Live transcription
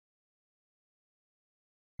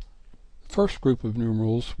First group of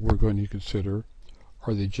numerals we're going to consider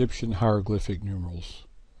are the Egyptian hieroglyphic numerals.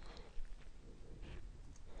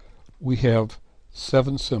 We have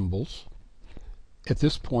 7 symbols. At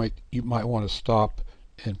this point, you might want to stop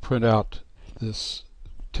and print out this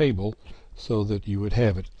table so that you would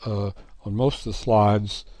have it. On most of the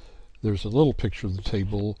slides, there's a little picture of the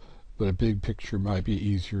table, but a big picture might be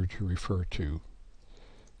easier to refer to.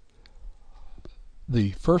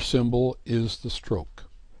 The first symbol is the stroke,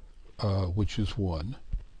 which is 1.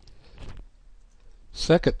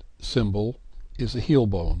 Second symbol is a heel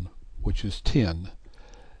bone, which is 10.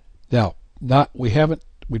 Now, we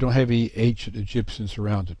don't have any ancient Egyptians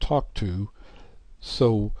around to talk to,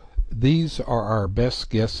 so these are our best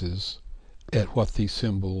guesses at what these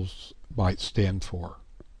symbols might stand for.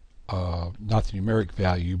 Not the numeric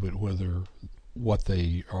value, but what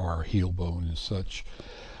they are, heel bone and such.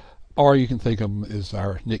 Or you can think of them as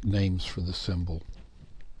our nicknames for the symbol.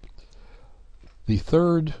 The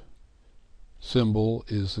third symbol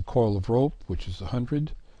is the coil of rope, which is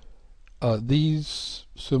 100. These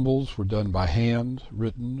symbols were done by hand,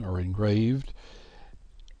 written or engraved,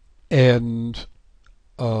 and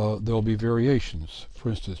there'll be variations. For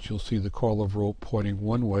instance, you'll see the coil of rope pointing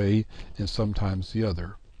one way and sometimes the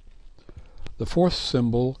other. The fourth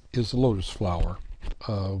symbol is the lotus flower,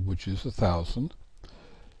 which is 1,000.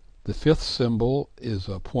 The fifth symbol is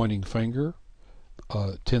a pointing finger,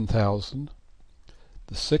 10,000.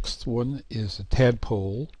 The sixth one is a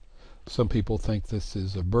tadpole. Some people think this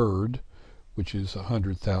is a bird, which is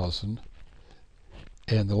 100,000.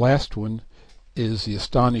 And the last one is the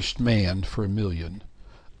astonished man for 1,000,000.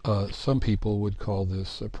 Some people would call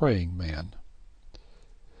this a praying man.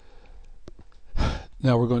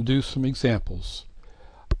 Now we're going to do some examples.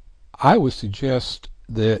 I would suggest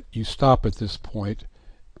that you stop at this point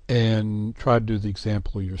and try to do the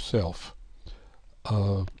example yourself,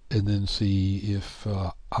 and then see if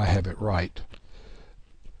I have it right.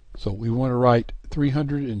 So we want to write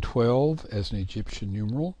 312 as an Egyptian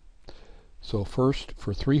numeral. So first,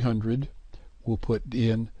 for 300, we'll put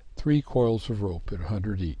in 3 coils of rope at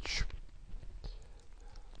 100 each.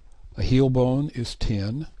 A heel bone is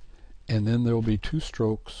 10, and then there will be 2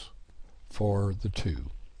 strokes for the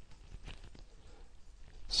 2.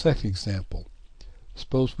 Second example.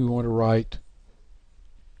 Suppose we want to write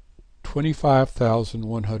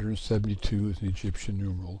 25,172 as an Egyptian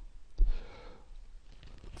numeral.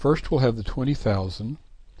 First we'll have the 20,000,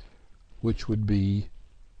 which would be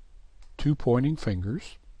 2 pointing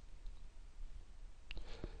fingers.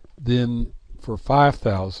 Then for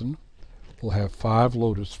 5,000, we'll have 5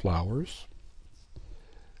 lotus flowers.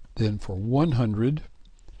 Then for 100,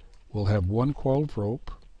 we'll have 1 coil of rope.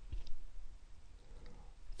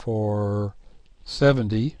 For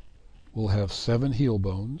 70, we'll have 7 heel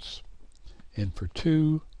bones. And for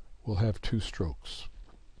 2, we'll have 2 strokes.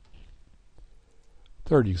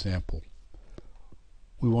 Third example.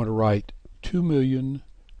 We want to write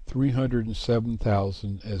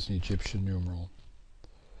 2,307,000 as an Egyptian numeral.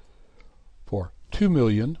 For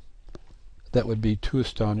 2,000,000, that would be 2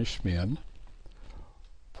 astonished men.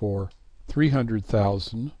 For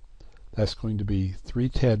 300,000, that's going to be 3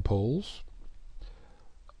 tadpoles.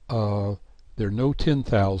 There are no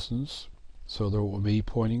 10,000s, so there will be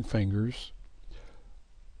pointing fingers.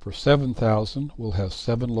 For 7,000, we'll have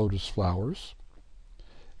 7 lotus flowers.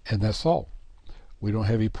 And that's all. We don't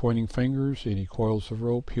have any pointing fingers, any coils of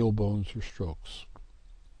rope, heel bones, or strokes.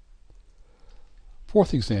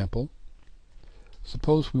 Fourth example.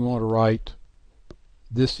 Suppose we want to write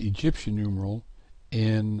this Egyptian numeral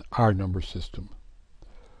in our number system.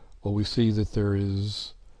 Well, we see that there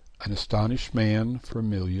is an astonished man for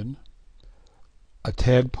 1,000,000, a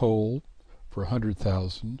tadpole for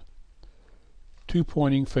 100,000, 2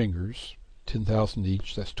 pointing fingers, 10,000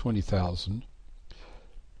 each, that's 20,000,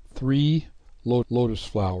 3 lotus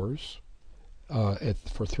flowers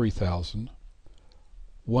for 3,000,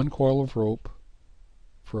 1 coil of rope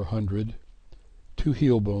for 100, 2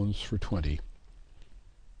 heel bones for 20.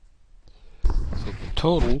 So the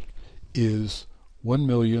total is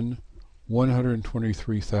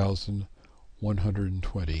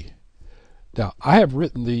 1,123,120. Now, I have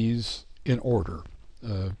written these in order,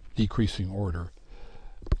 decreasing order.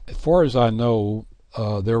 As far as I know,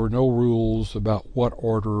 there were no rules about what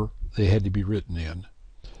order they had to be written in.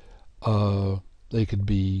 They could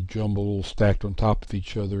be jumbled, stacked on top of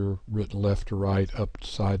each other, written left to right, up,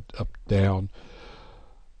 side, up, down.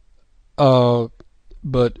 But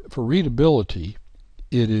for readability,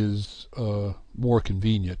 it is more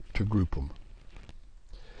convenient to group them.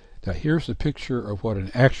 Now here's a picture of what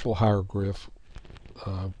an actual hieroglyph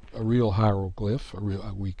a real hieroglyph,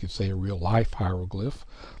 we could say a real life hieroglyph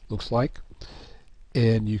looks like,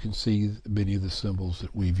 and you can see many of the symbols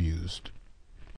that we've used.